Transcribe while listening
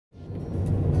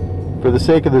For the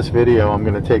sake of this video, I'm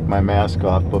going to take my mask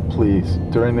off, but please,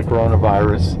 during the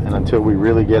coronavirus and until we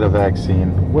really get a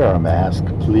vaccine, wear a mask,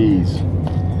 please.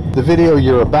 The video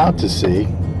you're about to see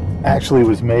actually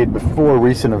was made before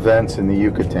recent events in the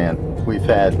Yucatan. We've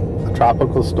had a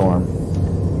tropical storm,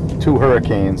 2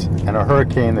 hurricanes, and a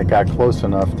hurricane that got close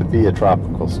enough to be a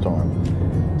tropical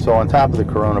storm. So on top of the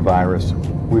coronavirus,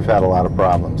 we've had a lot of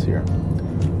problems here.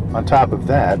 On top of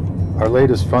that, our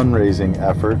latest fundraising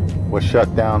effort was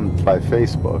shut down by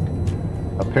Facebook.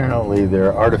 Apparently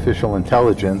their artificial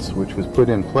intelligence, which was put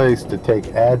in place to take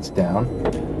ads down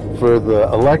for the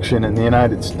election in the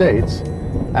United States,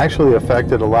 actually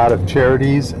affected a lot of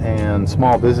charities and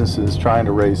small businesses trying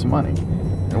to raise money,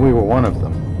 and we were one of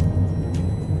them.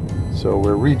 So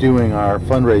we're redoing our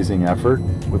fundraising effort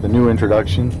with a new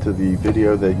introduction to the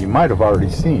video that you might have already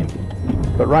seen.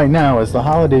 But right now, as the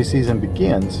holiday season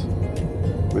begins,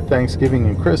 with Thanksgiving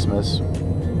and Christmas,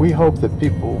 we hope that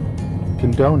people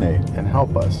can donate and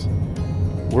help us.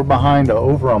 We're behind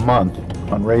over a month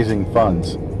on raising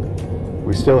funds.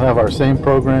 We still have our same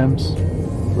programs.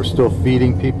 We're still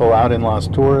feeding people out in Las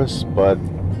Torres, but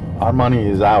our money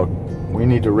is out. We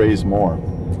need to raise more.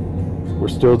 We're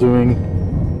still doing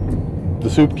the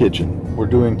soup kitchen. We're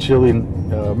doing chili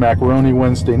macaroni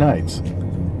Wednesday nights.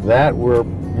 That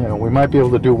we might be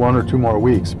able to do 1 or 2 more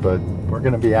weeks, but we're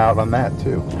going to be out on that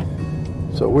too.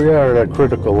 So we are at a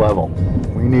critical level.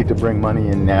 We need to bring money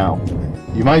in now.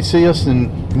 You might see us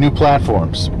in new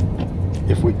platforms.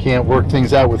 If we can't work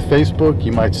things out with Facebook,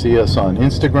 you might see us on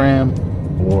Instagram,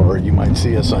 or you might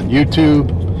see us on YouTube.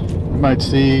 You might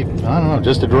see, I don't know,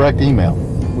 just a direct email.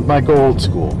 We might go old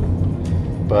school,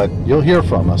 but you'll hear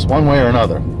from us one way or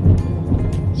another.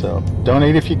 So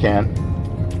donate if you can.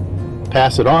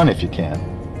 Pass it on if you can.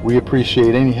 We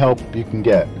appreciate any help you can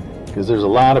get, because there's a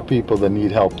lot of people that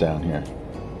need help down here.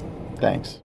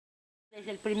 Thanks. Desde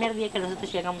el primer día que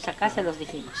nosotros llegamos acá se los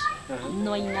dijimos.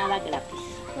 No hay nada gratis.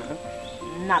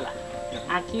 Nada.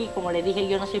 Aquí, como le dije,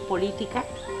 yo no soy política,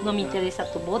 no me interesa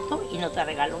tu voto y no te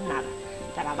regalo nada.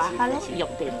 Trabájalo y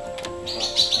obténlo.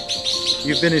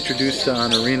 You've been introduced to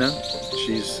Honorina.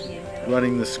 She's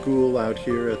running the school out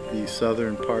here at the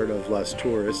southern part of Las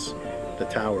Torres, the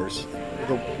towers.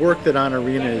 The work that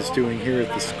Honorina is doing here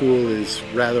at the school is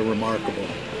rather remarkable.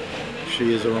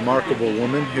 She is a remarkable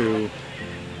woman who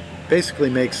basically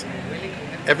makes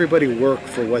everybody work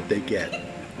for what they get.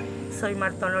 Soy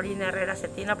Marta Honorina Herrera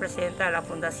Cetina, presidenta de la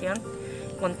fundación,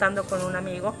 contando con un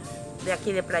amigo de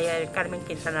aquí de Playa del Carmen,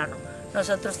 Quintana Roo.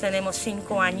 Nosotros tenemos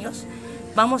 5 años,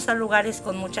 vamos a lugares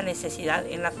con mucha necesidad,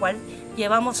 en la cual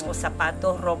llevamos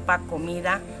zapatos, ropa,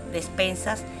 comida,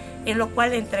 despensas, en lo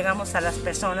cual entregamos a las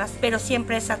personas, pero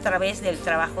siempre es a través del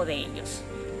trabajo de ellos.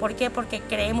 ¿Por qué? Porque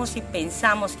creemos y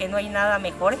pensamos que no hay nada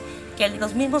mejor que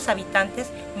los mismos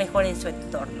habitantes mejoren su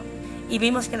entorno. Y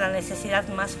vimos que la necesidad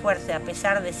más fuerte, a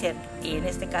pesar de ser, en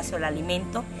este caso, el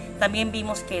alimento, también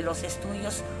vimos que los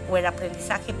estudios o el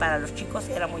aprendizaje para los chicos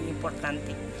era muy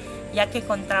importante, ya que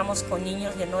encontramos con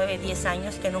niños de 9, 10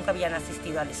 años que nunca habían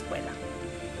asistido a la escuela.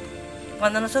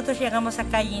 Cuando nosotros llegamos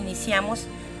acá y iniciamos,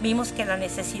 vimos que la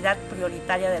necesidad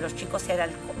prioritaria de los chicos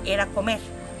era comer,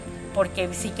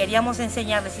 porque si queríamos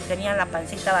enseñarles si tenían la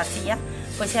pancita vacía,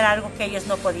 pues era algo que ellos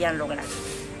no podían lograr.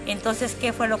 Entonces,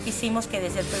 ¿qué fue lo que hicimos? Que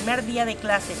desde el primer día de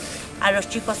clases a los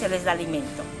chicos se les da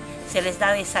alimento, se les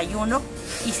da desayuno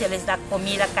y se les da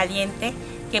comida caliente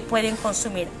que pueden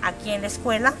consumir aquí en la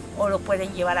escuela o lo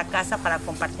pueden llevar a casa para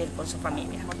compartir con su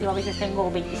familia. Yo a veces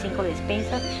tengo 25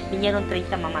 despensas, vinieron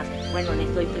 30 mamás. Bueno,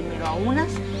 les doy primero a unas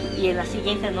y en la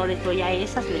siguiente no les doy a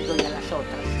esas, les doy a las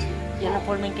otras. Y es la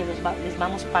forma en que les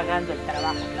vamos pagando el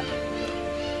trabajo también.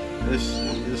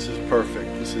 This is perfect.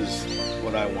 This is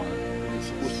what I want.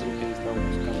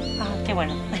 Ah, qué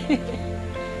bueno.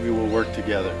 We will work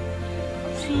together.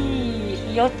 Sí,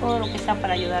 yo todo lo que sea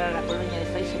para ayudar a la colonia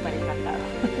estoy súper encantada.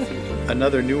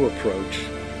 Another new approach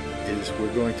is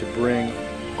we're going to bring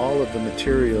all of the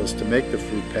materials to make the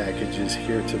food packages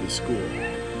here to the school.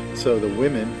 So the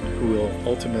women who will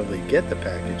ultimately get the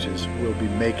packages will be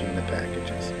making the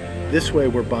packages. This way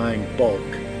we're buying bulk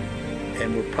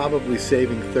and we're probably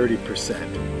saving 30%.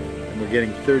 And we're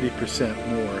getting 30%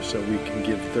 more so we can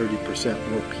give 30%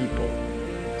 more people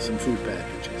some food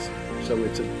packages. So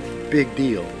it's a big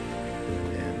deal.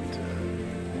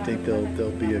 And I think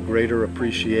there'll be a greater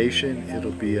appreciation.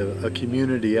 It'll be a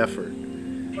community effort.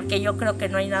 Porque yo creo que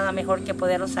no hay nada mejor que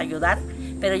poderlos ayudar,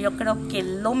 pero yo creo que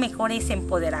lo mejor es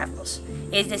empoderarlos.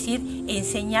 Es decir,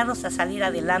 enseñarlos a salir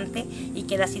adelante y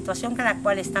que la situación con la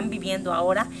cual están viviendo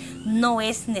ahora no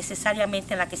es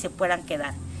necesariamente en la que se puedan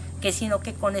quedar, sino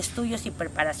que con estudios y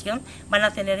preparación van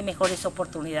a tener mejores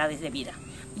oportunidades de vida.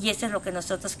 Y eso es lo que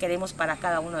nosotros queremos para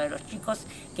cada uno de los chicos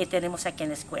que tenemos aquí en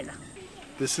la escuela.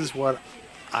 This is what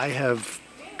I have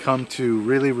come to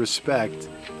really respect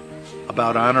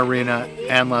about Honorina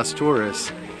and Las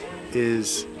Torres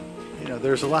is, you know,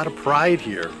 there's a lot of pride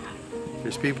here.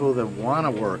 There's people that want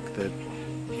to work, that,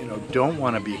 you know, don't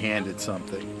want to be handed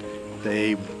something.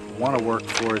 They want to work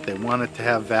for it, they want it to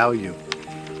have value.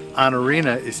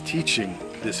 Honorina is teaching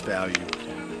this value,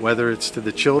 whether it's to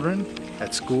the children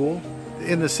at school.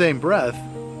 In the same breath,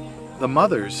 the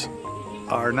mothers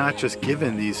are not just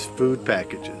given these food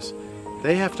packages.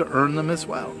 They have to earn them as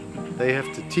well. They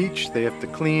have to teach, they have to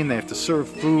clean, they have to serve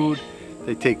food,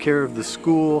 they take care of the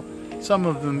school. Some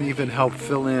of them even help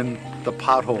fill in the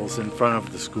potholes in front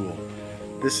of the school.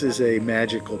 This is a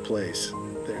magical place.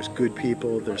 There's good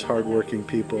people, there's hardworking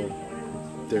people.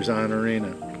 There's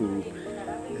Honorina, who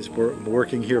is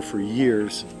working here for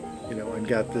years, you know, and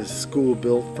got this school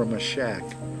built from a shack.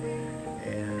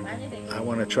 And I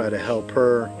want to try to help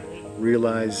her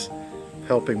realize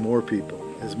helping more people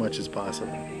as much as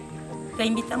possible. Te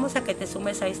invitamos a que te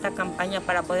sumes a esta campaña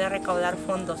para poder recaudar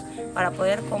fondos, para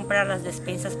poder comprar las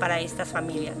despensas para estas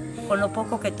familias. Con lo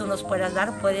poco que tú nos puedas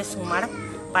dar, puedes sumar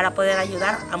para poder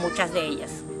ayudar a muchas de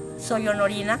ellas. Soy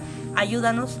Honorina,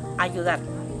 ayúdanos a ayudar.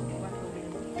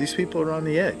 These people are on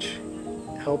the edge.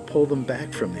 Help pull them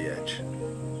back from the edge.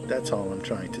 That's all I'm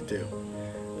trying to do.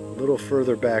 A little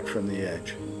further back from the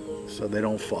edge so they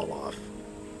don't fall off.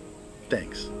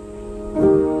 Thanks.